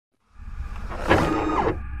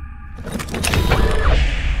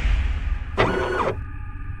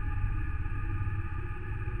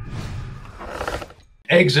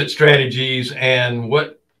exit strategies, and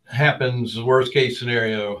what happens, the worst case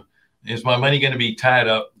scenario, is my money going to be tied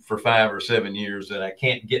up for 5 or 7 years that I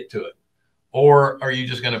can't get to it? Or are you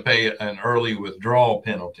just going to pay an early withdrawal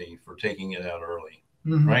penalty for taking it out early?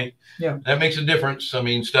 Mm-hmm. Right? Yeah. That makes a difference. I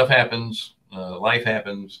mean, stuff happens, life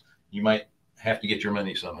happens. You might have to get your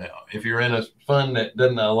money somehow. If you're in a fund that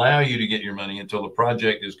doesn't allow you to get your money until the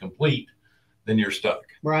project is complete, then you're stuck.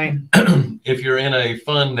 Right. If you're in a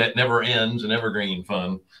fund that never ends, an evergreen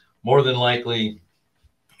fund, more than likely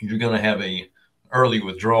you're going to have a early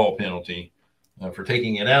withdrawal penalty for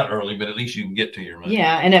taking it out early, but at least you can get to your money.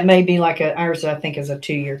 Yeah, and it may be like ours, I think, is a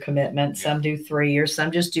 2-year commitment. Some do 3 years,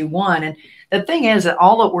 some just do 1. And the thing is that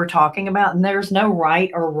all that we're talking about, and there's no right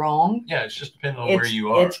or wrong. Yeah, it's just depending on where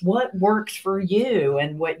you are. It's what works for you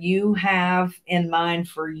and what you have in mind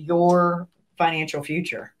for your financial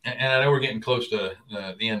future. And I know we're getting close to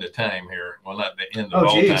the end of time here. Well, not the end of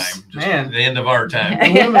all time, just the end of our time.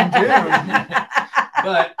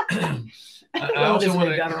 But I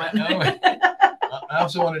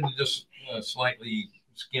also wanted to just slightly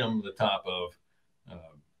skim the top of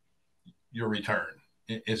your return.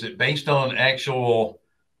 Is it based on actual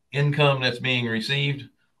income that's being received,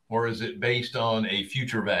 or is it based on a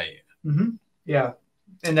future value? Mm-hmm. Yeah,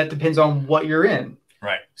 and that depends on what you're in.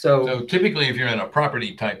 Right. So typically, if you're in a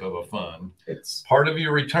property type of a fund, it's part of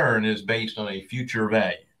your return is based on a future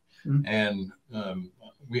value. Mm-hmm. And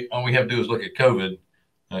all we have to do is look at COVID.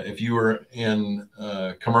 If you were in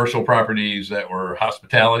commercial properties that were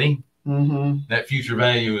hospitality, mm-hmm. that future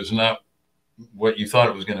value is not what you thought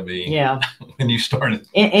it was going to be. Yeah. When you started.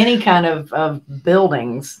 Any kind of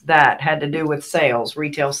buildings that had to do with sales,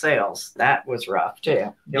 retail sales, that was rough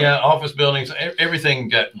too. Yeah, office buildings, everything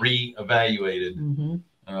got reevaluated.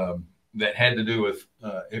 Mm-hmm. That had to do with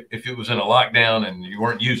if it was in a lockdown and you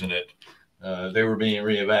weren't using it, they were being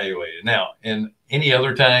reevaluated. Now, in any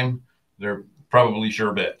other time, they're probably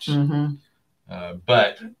sure bets. Mm-hmm.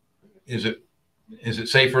 But is it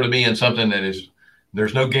safer to be in something that is,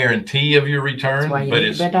 there's no guarantee of your return, but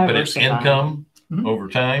it's income mm-hmm. over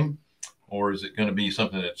time, or is it going to be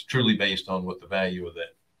something that's truly based on what the value of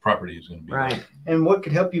that property is going to be? Right. And what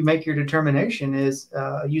could help you make your determination is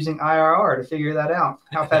using IRR to figure that out,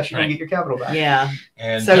 how fast you're going to get your capital back. Yeah.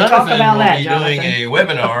 And so Jonathan talk about will that, be Jonathan. doing a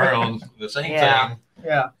webinar on the same thing.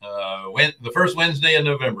 Yeah. The first Wednesday in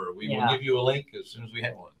November. We will give you a link as soon as we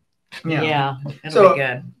have one. Yeah. It'll be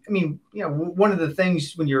good. I mean, one of the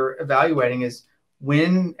things when you're evaluating is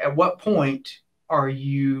at what point are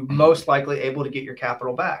you most likely able to get your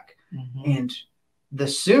capital back? Mm-hmm. And the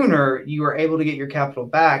sooner you are able to get your capital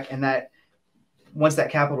back, and that once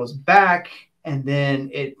that capital is back and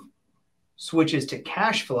then it switches to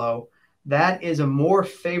cash flow, that is a more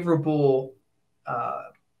favorable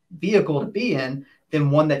vehicle to be in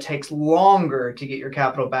than one that takes longer to get your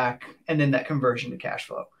capital back and then that conversion to cash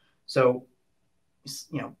flow. So,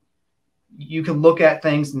 you can look at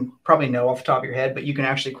things and probably know off the top of your head, but you can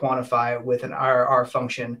actually quantify it with an IRR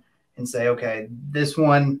function and say, okay, this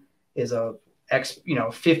one is a X,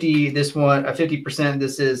 50, this one a 50%,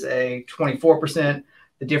 this is a 24%.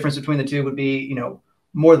 The difference between the two would be,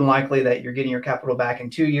 more than likely that you're getting your capital back in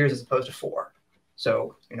 2 years as opposed to 4.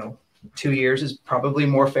 So, 2 years is probably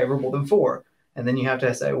more favorable than 4. And then you have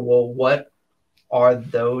to say, well, what are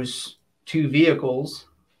those two vehicles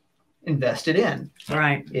invested in?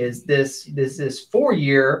 Right. Is this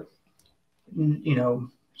 4-year,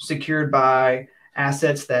 secured by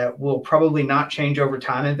assets that will probably not change over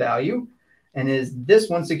time in value? And is this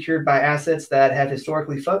one secured by assets that have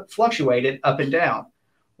historically fluctuated up and down?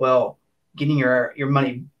 Well, getting your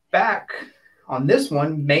money back on this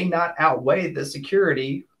one may not outweigh the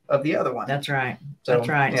security of the other one. That's right. So, that's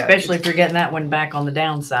right. Yeah, especially if you're getting that one back on the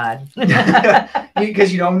downside.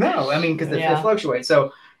 Because you don't know. I mean, because they fluctuate.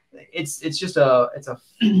 So it's just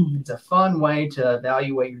it's a fun way to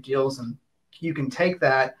evaluate your deals, and you can take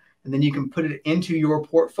that and then you can put it into your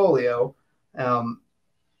portfolio.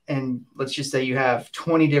 And let's just say you have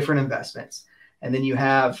 20 different investments, and then you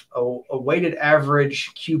have a weighted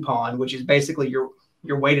average coupon, which is basically your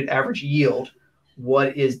weighted average yield.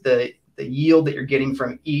 What is the yield that you're getting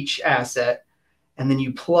from each asset? And then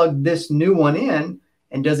you plug this new one in,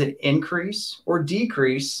 and does it increase or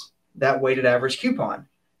decrease that weighted average coupon?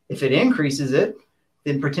 If it increases it,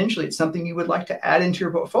 then potentially it's something you would like to add into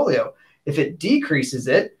your portfolio. If it decreases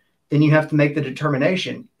it, then you have to make the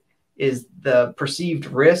determination. Is the perceived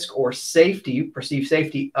risk or perceived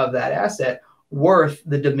safety of that asset worth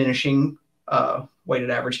the diminishing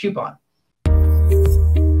weighted average coupon?